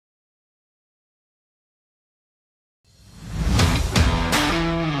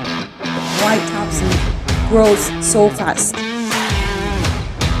Topsinn grows so fast.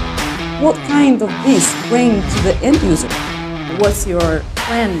 What kind of this bring to the end user? What's your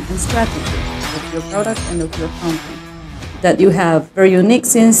plan and strategy of your product and of your company? That you have very unique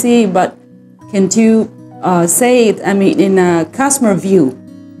CNC, but can you say it, I mean, in a customer view?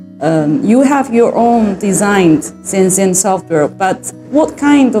 You have your own designed CNC software, but what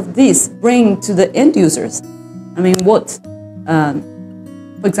kind of this bring to the end users? I mean, what,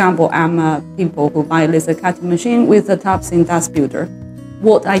 for example, I'm people who buy laser cutting machine with a Topsinn dust builder.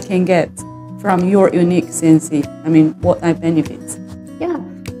 What I can get from your unique CNC? I mean, what I benefit? Yeah,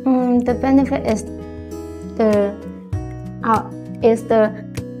 the benefit is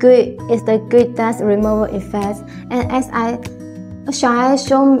the good dust removal effect. And as shall I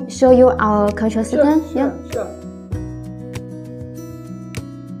show you our control system? Sure.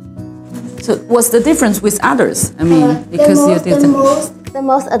 So what's the difference with others? I mean, because the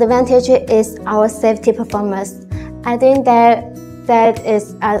most advantage is our safety performance. I think that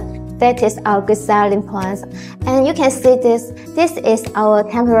is our good selling point. And you can see this is our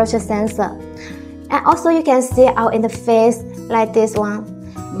temperature sensor. And also you can see our interface like this one.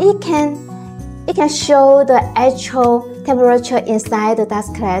 It can show the actual temperature inside the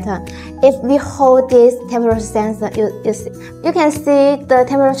dust collector. If we hold this temperature sensor, you can see the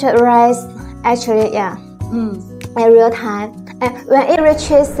temperature rise actually, in real time. And when it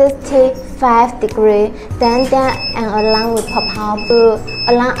reaches 65 degrees, then an alarm will pop out to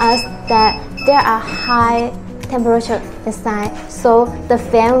alarm us that there are high temperature inside, so the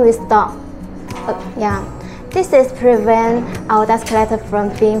fan will stop. This is prevent our dust collector from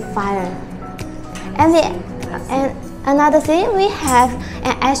being fired. And another thing, we have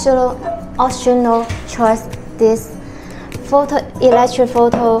an optional choice, this electric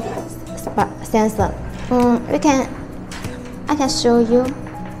photo sensor. I can show you.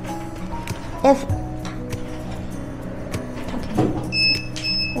 If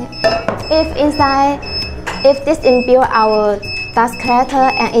this inbuilt our dust collector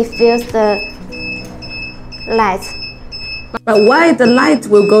and it feels the light. But why the light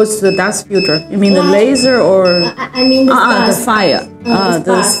will go to the dust filter? You mean the laser or? I mean the fire,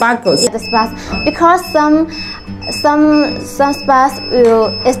 the sparkles. The sparks, because some sparks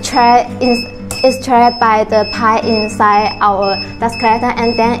will extract by the pipe inside our dust collector,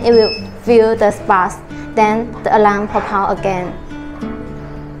 and then it will feel the sparks. Then the alarm pop out again.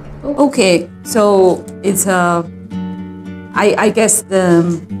 Okay, so it's I guess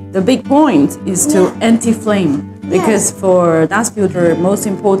the big point is to anti-flame, because for dust filter, most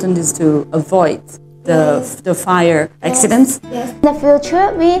important is to avoid the fire accidents. Yes. In the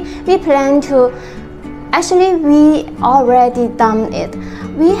future, we plan to. Actually, we already done it.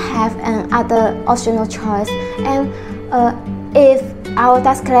 We have another optional choice, and if our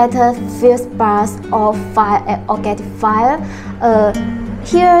dust collector feels sparks or fire or get fire,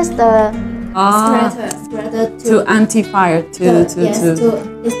 here's the spreader to anti-fire to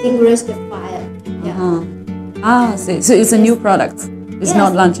extinguish the fire. So it's a new product. It's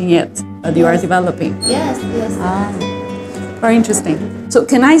not launching yet, but you are developing. Yes. Very interesting. So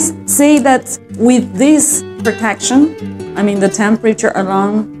can I say that with this protection, I mean the temperature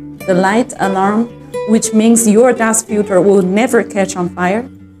alarm, the light alarm, which means your dust filter will never catch on fire?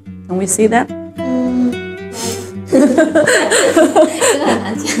 Can we see that?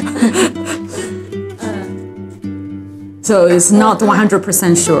 So it's not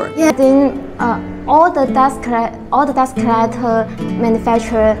 100% sure. Yeah, I think all the dust collector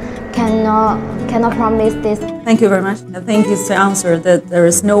manufacturer cannot promise this. Thank you very much. I think it's the answer that there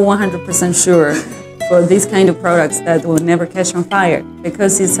is no 100% sure for these kind of products that will never catch on fire,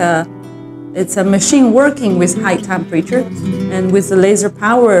 because it's a machine working with high temperature, and with the laser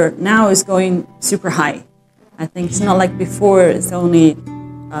power now is going super high. I think it's not like before. It's only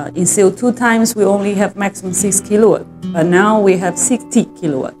in CO2 times we only have maximum 6 kilowatt, but now we have 60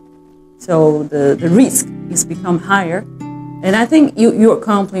 kilowatt. So the risk is become higher. And I think your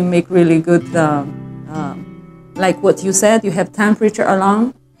company make really good, like what you said, you have temperature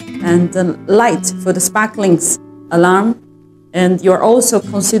alarm and the light for the sparklings alarm. And you're also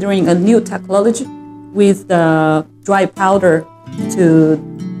considering a new technology with the dry powder to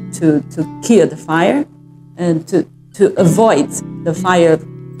kill the fire and to avoid the fire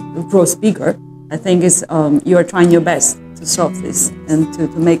grows bigger. I think you are trying your best to solve this and to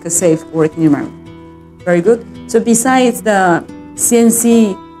make a safe working environment. Very good. So besides the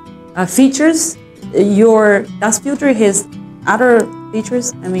CNC features, your dust filter has other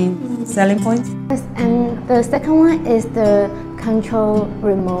features, I mean, selling points? Yes, and the second one is the control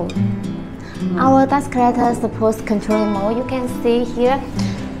remote. Our dust collector supports control remote. You can see here.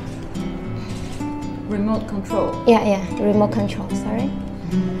 remote control. Yeah, remote control, sorry.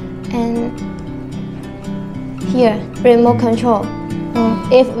 And here, remote control.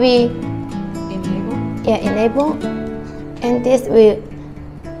 If we enable, and this will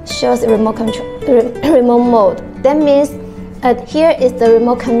shows remote control, remote mode. That means here is the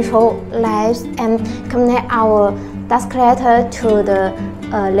remote control lights and connect our dust collector to the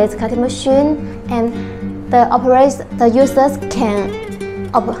laser cutting machine, and the users can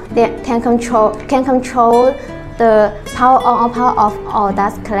control the power on or power off our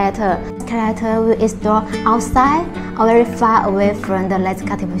dust collector. Collector will install outside or very far away from the laser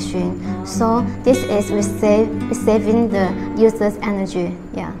cutting machine. So this is saving the user's energy.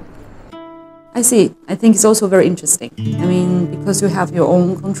 Yeah. I see. I think it's also very interesting. I mean, because you have your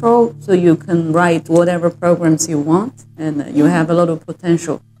own control, so you can write whatever programs you want, and you have a lot of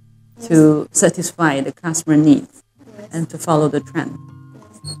potential to satisfy the customer needs and to follow the trend.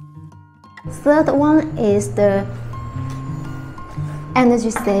 Third one is the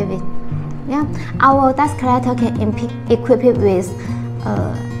energy saving. Yeah, our dust collector can equip it with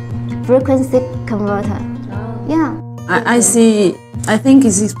a frequency converter. Yeah. I see. I think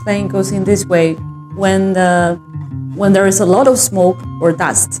it's explained goes in this way: when there is a lot of smoke or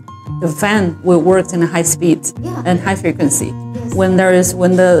dust, the fan will work in a high speed and high frequency. Yes. When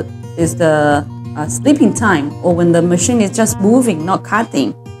the sleeping time, or when the machine is just moving, not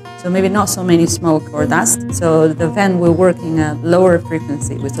cutting, so maybe not so many smoke or dust, so the fan will work in a lower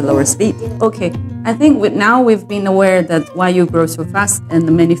frequency with a lower speed. Okay, I think now we've been aware that why you grow so fast and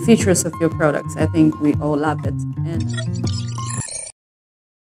the many features of your products. I think we all love it. And